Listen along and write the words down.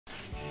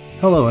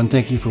Hello and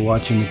thank you for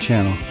watching the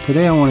channel.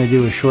 Today I want to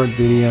do a short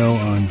video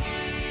on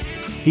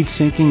heat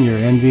sinking your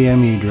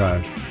NVMe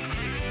drive.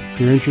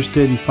 If you're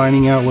interested in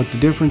finding out what the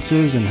difference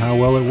is and how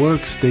well it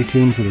works, stay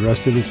tuned for the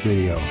rest of this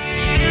video.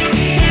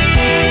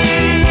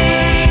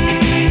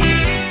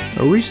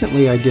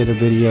 Recently I did a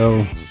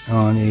video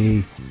on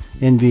a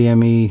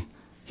NVMe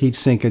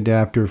heatsink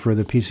adapter for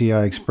the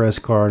PCI Express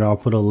card. I'll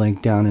put a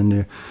link down in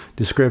the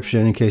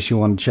description in case you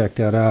want to check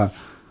that out.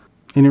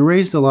 And it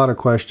raised a lot of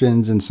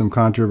questions and some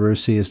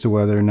controversy as to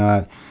whether or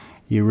not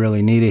you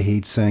really need a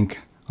heatsink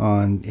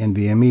on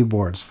NVMe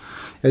boards.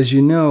 As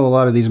you know, a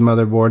lot of these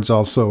motherboards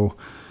also,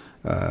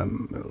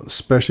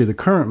 especially the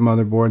current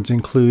motherboards,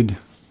 include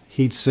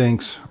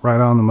heatsinks right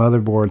on the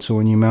motherboard. So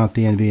when you mount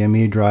the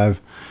NVMe drive,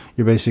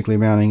 you're basically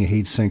mounting a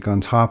heatsink on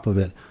top of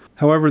it.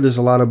 However, there's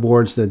a lot of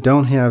boards that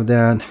don't have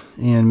that,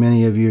 and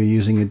many of you are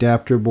using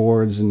adapter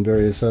boards and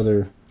various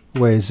other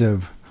ways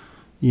of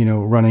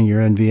running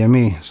your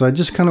NVMe. So I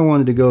just kind of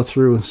wanted to go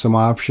through some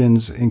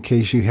options in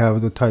case you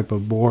have the type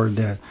of board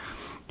that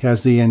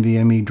has the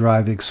NVMe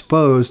drive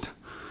exposed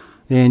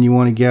and you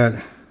want to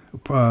get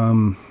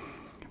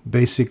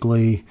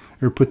basically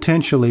or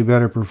potentially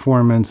better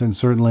performance and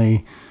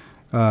certainly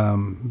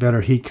better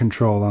heat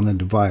control on the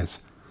device.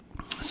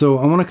 So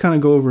I want to kind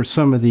of go over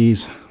some of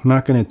these. I'm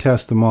not going to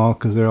test them all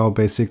because they all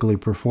basically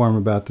perform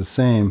about the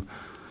same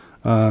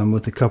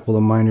with a couple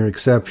of minor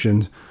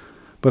exceptions.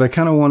 But I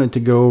kind of wanted to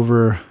go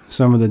over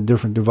some of the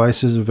different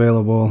devices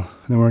available. And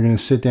then we're going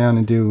to sit down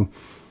and do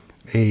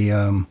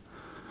a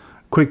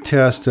quick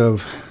test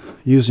of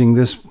using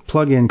this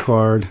plug-in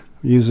card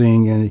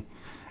using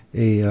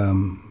a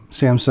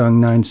Samsung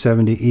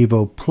 970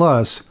 EVO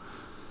Plus.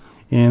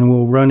 And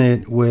we'll run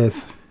it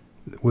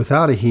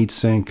without a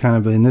heatsink, kind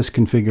of in this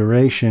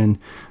configuration.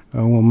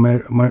 We'll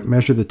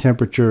measure the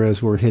temperature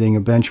as we're hitting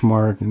a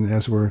benchmark and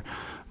as we're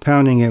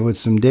pounding it with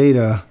some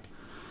data.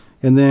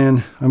 And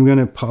then I'm going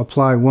to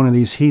apply one of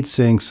these heat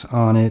sinks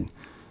on it,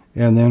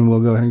 and then we'll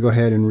go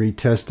ahead and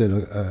retest it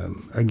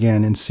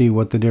again and see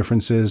what the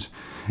difference is,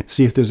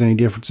 see if there's any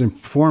difference in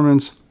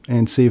performance,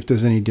 and see if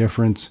there's any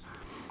difference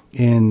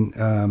in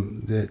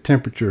the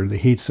temperature, the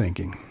heat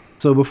sinking.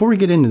 So before we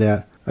get into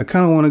that, I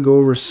kind of want to go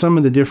over some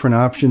of the different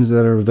options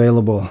that are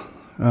available,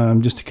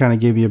 just to kind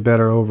of give you a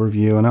better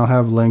overview. And I'll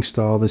have links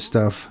to all this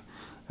stuff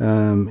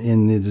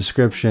in the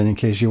description in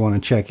case you want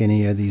to check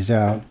any of these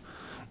out.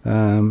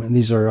 And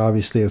these are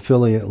obviously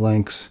affiliate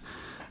links.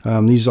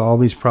 All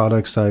these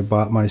products I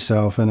bought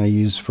myself and I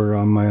use for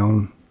on my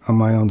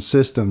own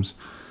systems.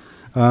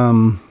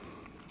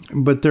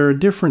 But there are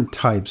different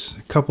types,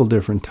 a couple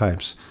different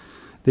types.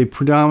 They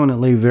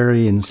predominantly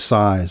vary in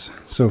size.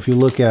 So if you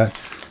look at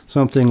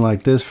something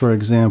like this, for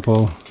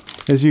example,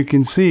 as you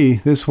can see,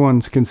 this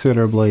one's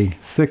considerably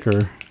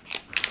thicker.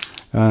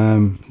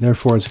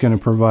 Therefore, it's going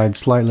to provide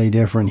slightly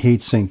different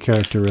heatsink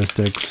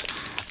characteristics.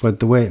 But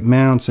the way it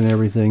mounts and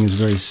everything is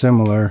very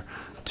similar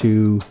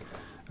to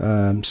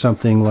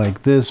something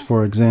like this,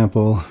 for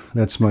example,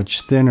 that's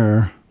much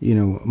thinner,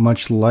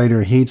 much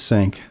lighter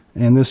heatsink.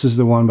 And this is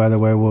the one, by the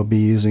way, we'll be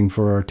using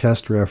for our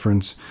test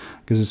reference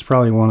because it's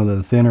probably one of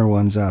the thinner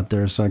ones out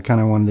there. So I kind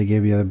of wanted to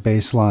give you a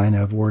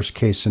baseline of worst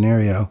case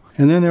scenario.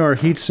 And then there are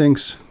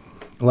heatsinks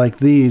like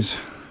these,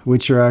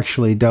 which are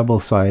actually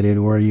double-sided,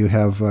 where you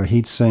have a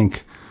heatsink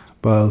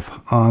both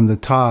on the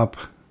top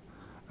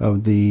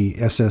of the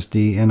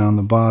SSD and on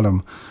the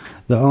bottom.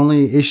 The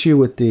only issue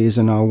with these,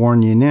 and I'll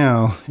warn you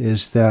now,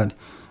 is that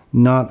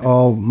not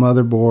all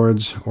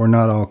motherboards or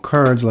not all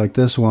cards like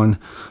this one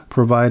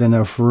provide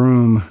enough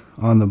room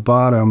on the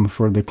bottom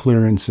for the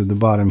clearance of the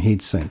bottom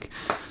heatsink.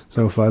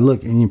 So if I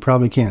look, and you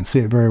probably can't see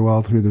it very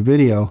well through the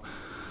video,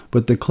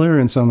 but the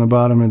clearance on the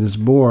bottom of this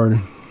board,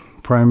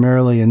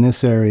 primarily in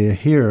this area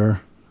here,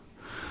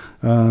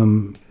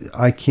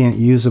 I can't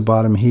use a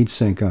bottom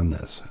heatsink on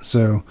this.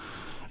 So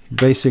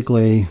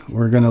basically,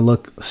 we're going to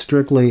look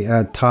strictly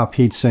at top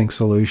heatsink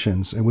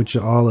solutions, which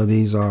all of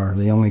these are.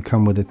 They only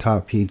come with a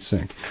top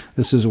heatsink.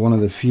 This is one of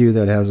the few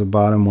that has a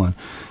bottom one.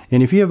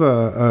 And if you have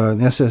an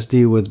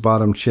SSD with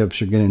bottom chips,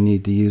 you're going to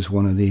need to use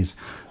one of these.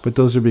 But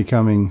those are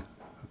becoming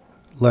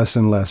less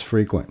and less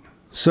frequent.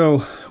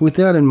 So with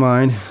that in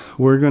mind,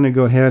 we're going to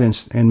go ahead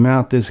and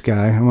mount this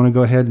guy. I'm going to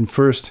go ahead and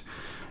first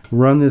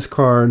run this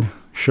card,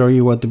 show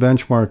you what the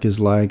benchmark is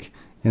like,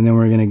 and then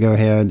we're going to go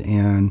ahead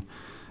and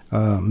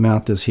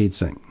mount this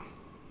heatsink.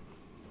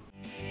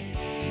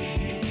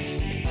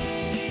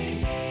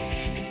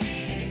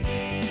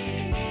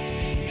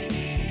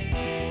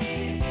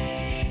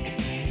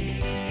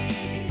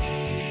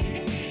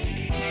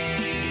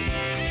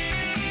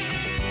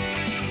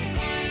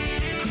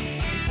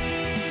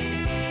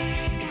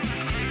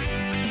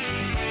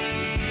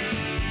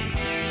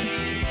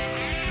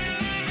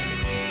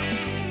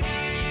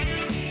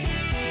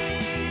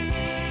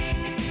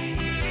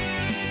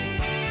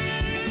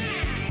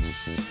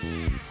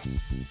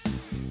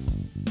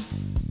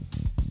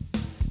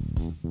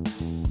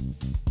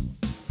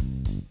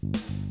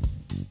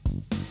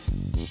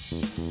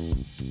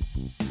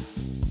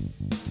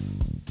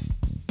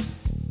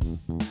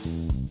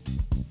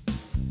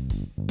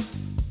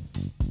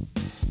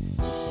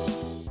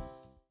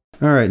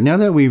 All right, now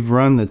that we've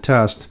run the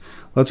test,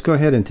 let's go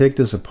ahead and take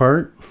this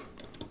apart.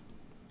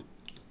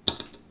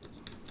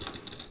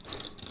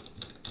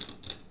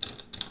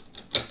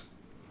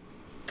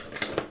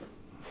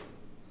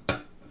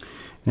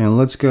 And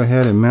let's go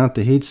ahead and mount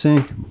the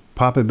heatsink,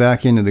 pop it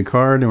back into the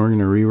card, and we're going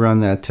to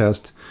rerun that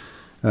test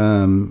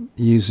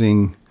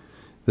using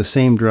the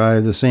same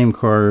drive, the same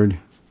card,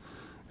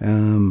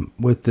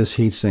 with this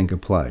heatsink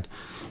applied.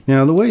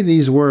 Now the way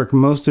these work,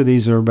 most of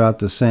these are about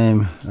the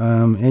same,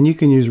 and you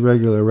can use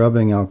regular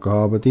rubbing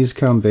alcohol, but these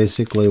come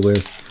basically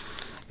with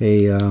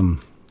a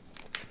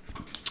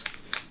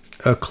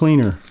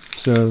cleaner.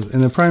 So,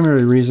 and the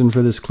primary reason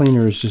for this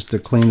cleaner is just to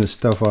clean the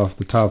stuff off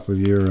the top of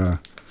your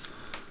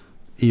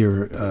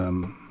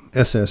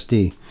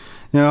SSD.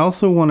 Now I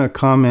also want to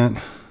comment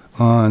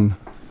on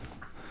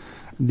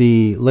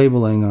the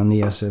labeling on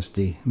the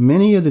SSD.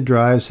 Many of the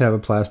drives have a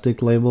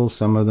plastic label,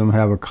 some of them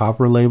have a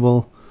copper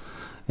label.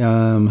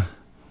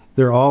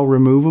 They're all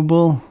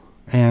removable,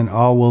 and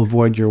all will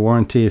void your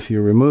warranty if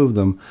you remove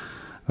them.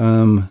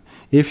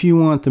 If you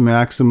want the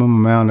maximum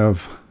amount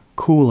of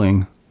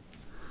cooling,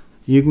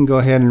 you can go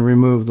ahead and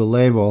remove the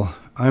label.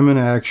 I'm going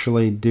to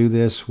actually do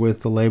this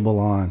with the label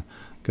on,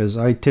 because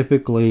I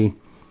typically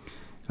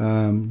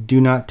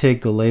do not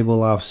take the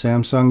label off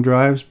Samsung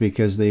drives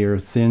because they are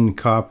thin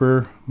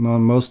copper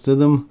on most of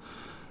them,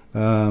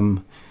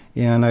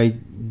 and I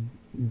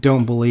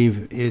don't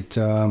believe it.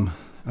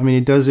 I mean,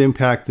 it does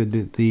impact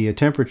the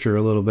temperature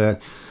a little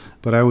bit,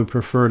 but I would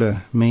prefer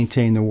to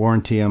maintain the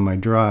warranty on my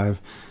drive.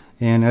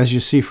 And as you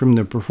see from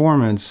the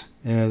performance,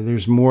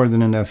 there's more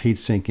than enough heat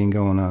sinking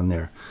going on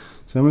there.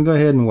 So I'm going to go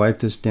ahead and wipe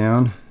this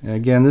down.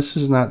 Again, this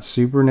is not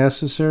super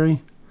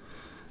necessary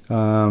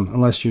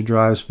unless your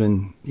drive's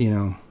been,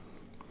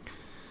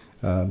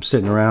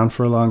 sitting around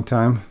for a long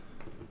time.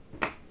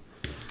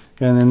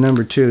 And then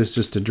number two is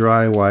just a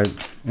dry wipe.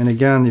 And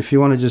again, if you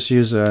want to just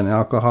use an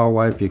alcohol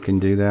wipe, you can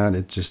do that.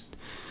 It's just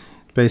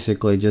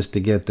basically just to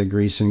get the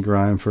grease and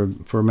grime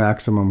for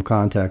maximum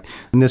contact.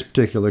 In this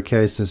particular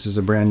case, this is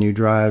a brand new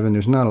drive, and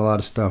there's not a lot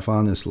of stuff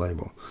on this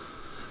label.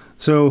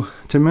 So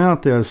to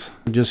mount this,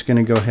 I'm just going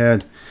to go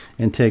ahead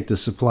and take the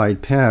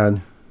supplied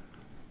pad,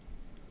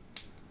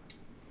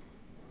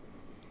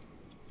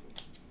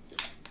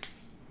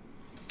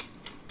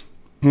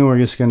 and we're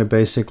just going to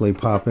basically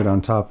pop it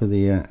on top of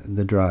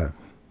the drive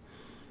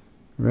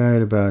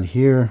right about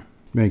here.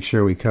 Make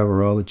sure we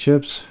cover all the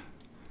chips,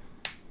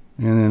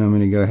 and then I'm going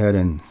to go ahead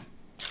and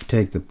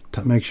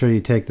make sure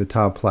you take the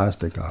top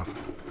plastic off.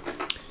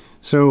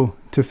 So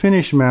to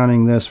finish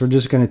mounting this, we're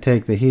just going to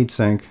take the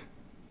heatsink,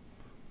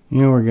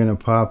 and we're going to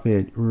pop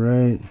it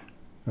right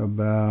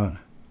about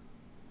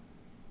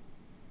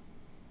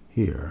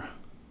here.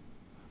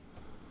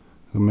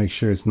 We'll make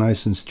sure it's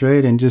nice and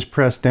straight, and just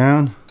press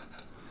down.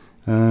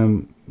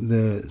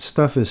 The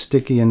stuff is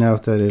sticky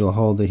enough that it'll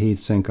hold the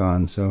heatsink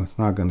on, so it's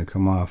not going to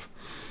come off.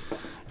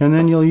 And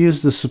then you'll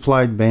use the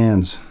supplied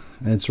bands.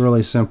 It's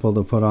really simple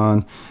to put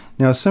on.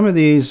 Now some of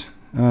these,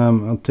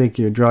 I'll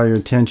draw your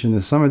attention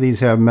to some of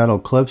these have metal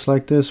clips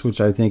like this, which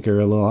I think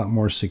are a lot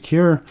more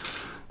secure,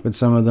 but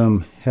some of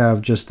them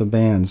have just the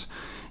bands.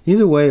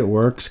 Either way it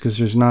works, because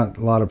there's not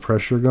a lot of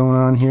pressure going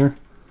on here.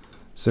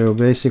 So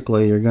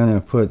basically you're going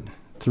to put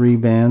 3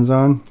 bands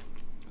on.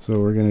 So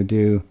we're going to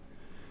do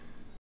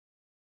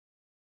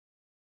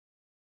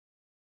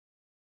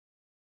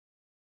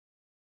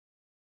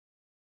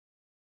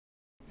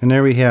and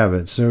there we have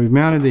it. So we've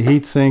mounted the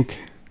heatsink,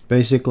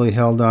 basically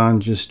held on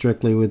just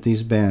strictly with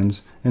these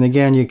bands. And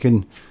again, you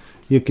can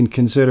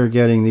consider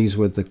getting these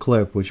with the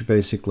clip, which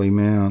basically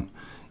mount,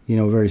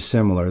 very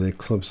similar. They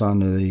clips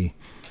onto the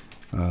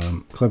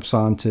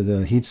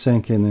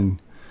heatsink, and then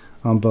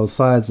on both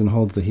sides, and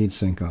holds the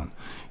heatsink on.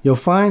 You'll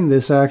find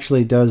this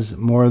actually does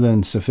more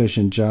than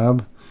sufficient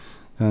job.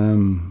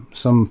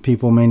 Some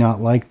people may not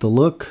like the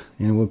look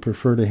and would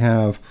prefer to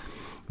have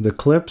the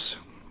clips,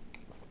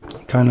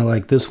 kind of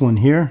like this one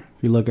here.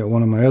 If you look at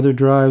one of my other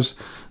drives,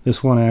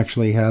 this one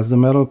actually has the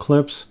metal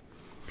clips.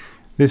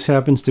 This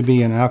happens to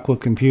be an Aqua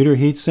Computer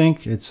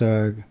heatsink. It's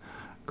a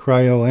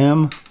Cryo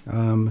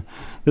M.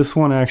 This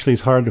one actually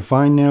is hard to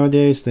find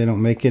nowadays. They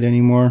don't make it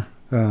anymore,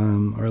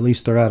 or at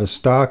least they're out of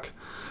stock.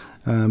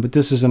 But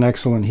this is an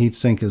excellent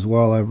heatsink as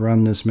well. I've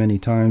run this many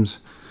times.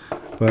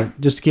 But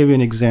just to give you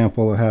an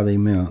example of how they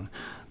mount.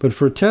 But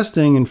for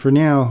testing and for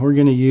now, we're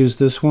going to use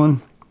this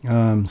one.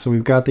 So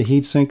we've got the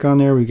heatsink on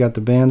there, we've got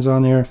the bands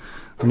on there.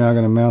 We're now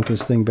going to mount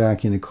this thing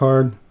back in the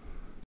card.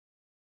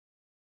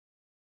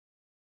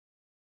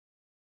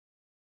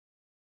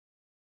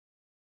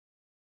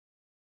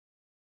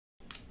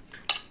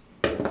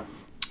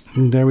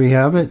 And there we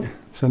have it.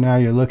 So now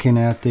you're looking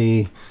at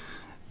the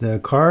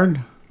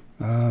card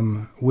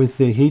with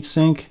the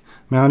heatsink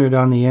mounted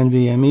on the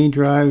NVMe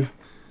drive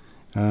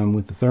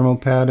with the thermal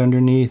pad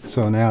underneath.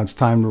 So now it's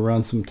time to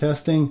run some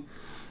testing,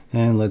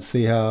 and let's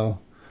see how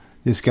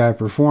this guy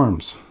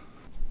performs.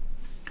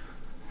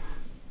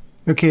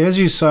 Okay, as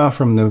you saw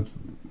from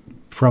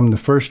the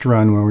first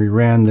run when we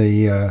ran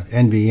the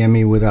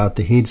NVMe without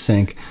the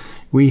heatsink,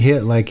 we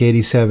hit like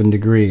 87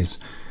 degrees.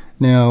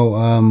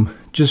 Now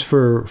just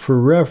for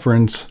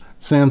reference,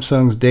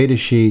 Samsung's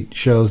datasheet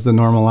shows the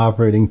normal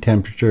operating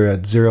temperature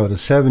at 0 to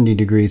 70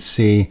 degrees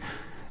C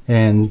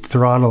and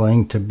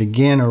throttling to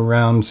begin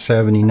around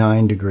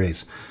 79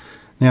 degrees.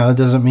 Now, it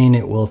doesn't mean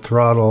it will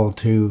throttle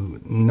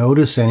to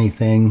notice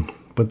anything,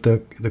 but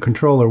the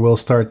controller will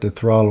start to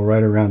throttle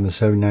right around the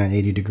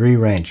 79-80 degree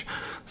range.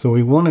 So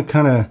we want to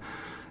kind of,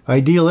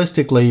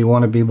 idealistically, you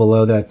want to be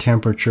below that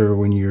temperature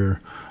when you're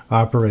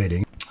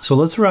operating. So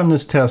let's run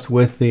this test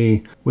with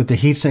the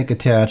heatsink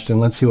attached, and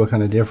let's see what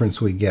kind of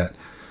difference we get.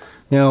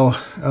 Now,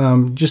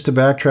 just to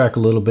backtrack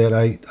a little bit,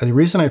 the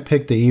reason I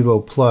picked the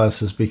EVO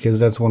Plus is because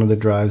that's one of the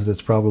drives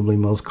that's probably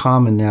most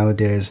common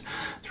nowadays.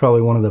 It's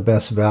probably one of the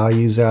best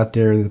values out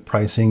there. The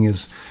pricing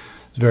is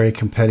very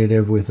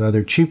competitive with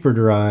other cheaper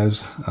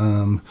drives,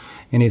 and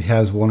it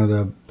has one of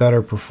the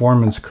better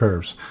performance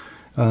curves.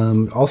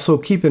 Also,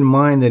 keep in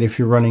mind that if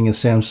you're running a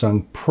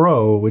Samsung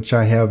Pro, which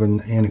I have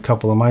in a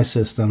couple of my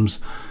systems,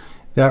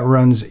 that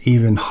runs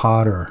even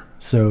hotter.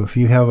 So if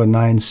you have a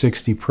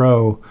 960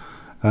 Pro,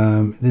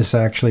 this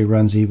actually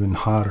runs even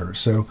hotter.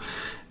 So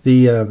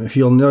if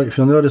you'll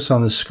notice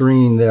on the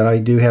screen that I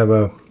do have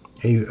a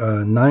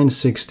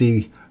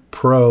 960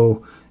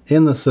 Pro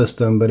in the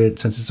system, but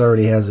since it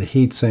already has a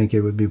heatsink,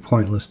 it would be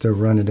pointless to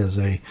run it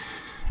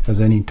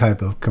as any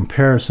type of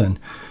comparison.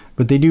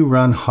 But they do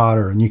run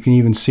hotter, and you can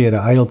even see at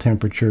idle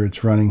temperature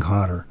it's running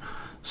hotter.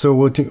 So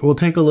we'll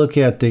take a look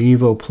at the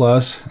EVO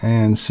Plus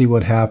and see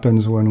what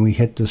happens when we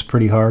hit this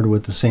pretty hard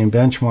with the same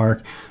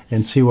benchmark,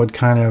 and see what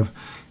kind of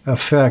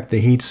effect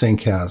the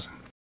heatsink has.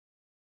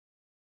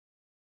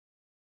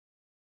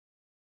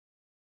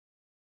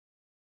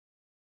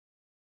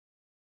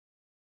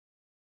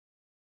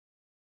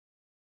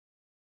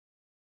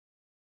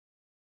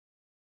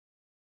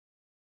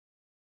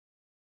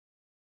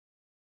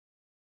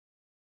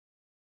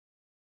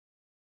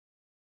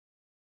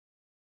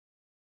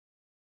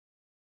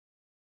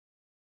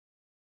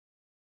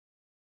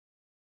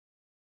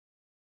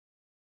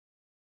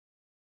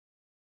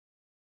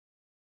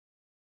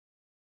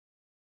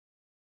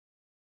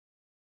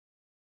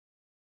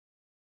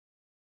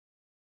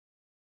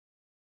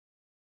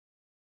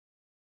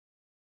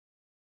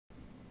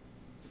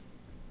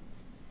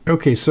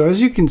 Okay, so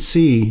as you can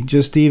see,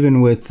 just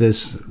even with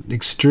this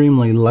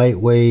extremely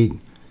lightweight,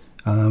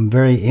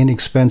 very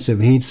inexpensive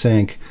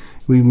heatsink,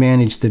 we've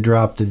managed to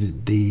drop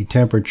the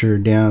temperature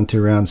down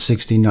to around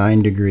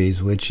 69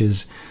 degrees, which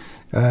is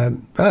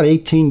about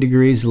 18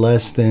 degrees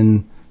less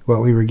than what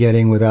we were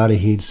getting without a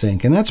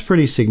heatsink. And that's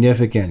pretty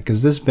significant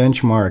because this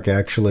benchmark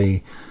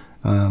actually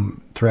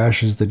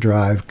thrashes the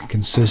drive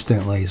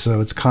consistently. So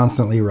it's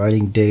constantly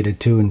writing data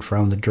to and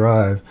from the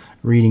drive,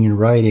 reading and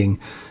writing.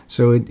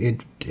 So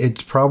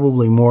it's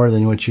probably more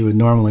than what you would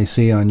normally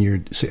see on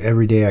your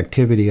everyday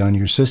activity on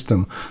your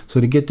system. So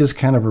to get this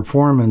kind of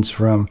performance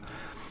from,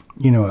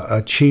 you know,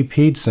 a cheap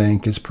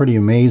heatsink is pretty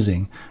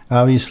amazing.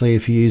 Obviously,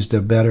 if you used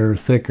a better,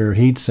 thicker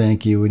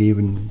heatsink, you would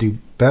even do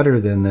better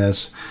than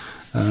this.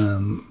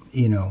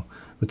 You know,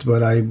 but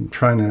what I'm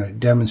trying to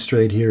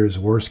demonstrate here is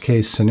worst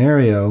case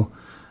scenario,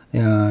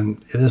 and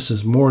this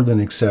is more than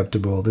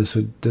acceptable. This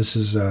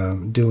is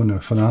doing a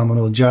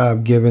phenomenal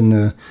job given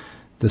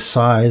the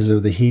size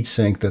of the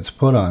heatsink that's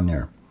put on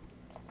there.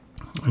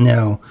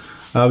 Now,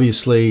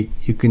 obviously,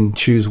 you can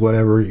choose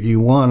whatever you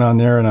want on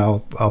there, and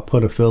I'll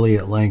put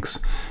affiliate links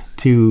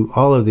to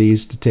all of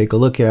these to take a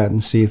look at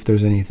and see if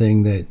there's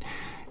anything that,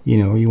 you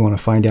know, you want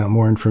to find out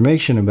more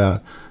information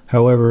about.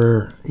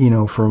 However, you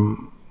know,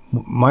 from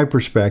my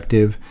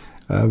perspective,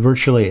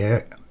 virtually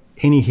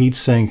any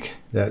heatsink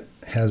that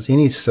has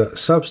any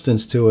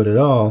substance to it at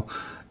all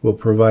will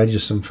provide you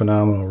some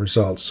phenomenal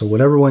results. So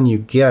whatever one you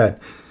get,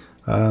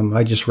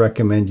 I just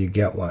recommend you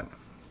get one.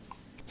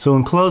 So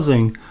in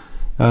closing,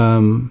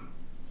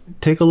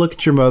 take a look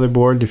at your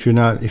motherboard.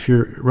 If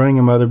you're running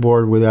a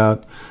motherboard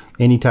without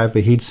any type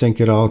of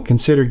heatsink at all,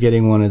 consider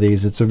getting one of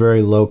these. It's a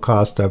very low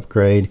cost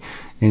upgrade,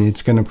 and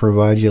it's going to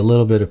provide you a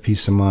little bit of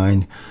peace of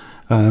mind.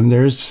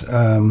 There's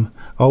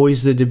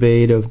always the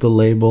debate of the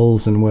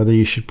labels and whether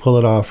you should pull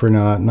it off or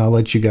not, and I'll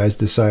let you guys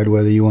decide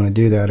whether you want to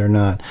do that or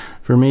not.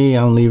 For me,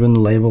 I'm leaving the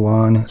label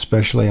on,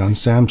 especially on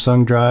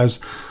Samsung drives.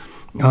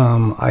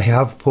 I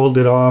have pulled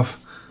it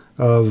off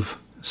of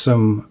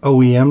some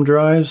OEM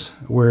drives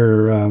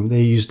where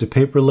they used a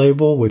paper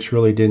label, which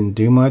really didn't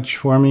do much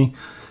for me,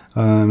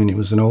 and it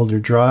was an older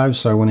drive,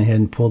 so I went ahead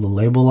and pulled the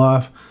label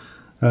off.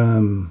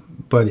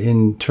 But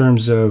in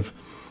terms of,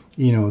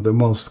 you know, the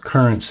most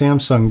current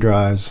Samsung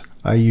drives,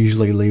 I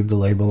usually leave the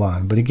label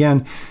on. But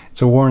again,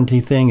 it's a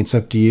warranty thing. It's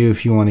up to you.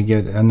 If you want to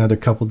get another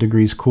couple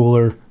degrees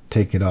cooler,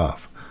 take it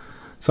off.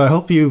 So I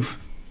hope you've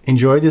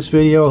enjoyed this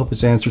video. I hope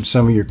it's answered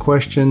some of your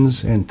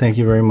questions, and thank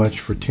you very much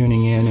for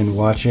tuning in and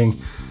watching.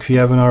 If you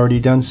haven't already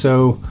done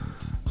so,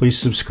 please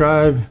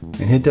subscribe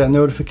and hit that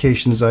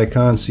notifications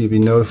icon so you'll be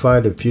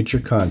notified of future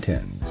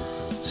content.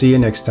 See you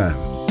next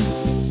time.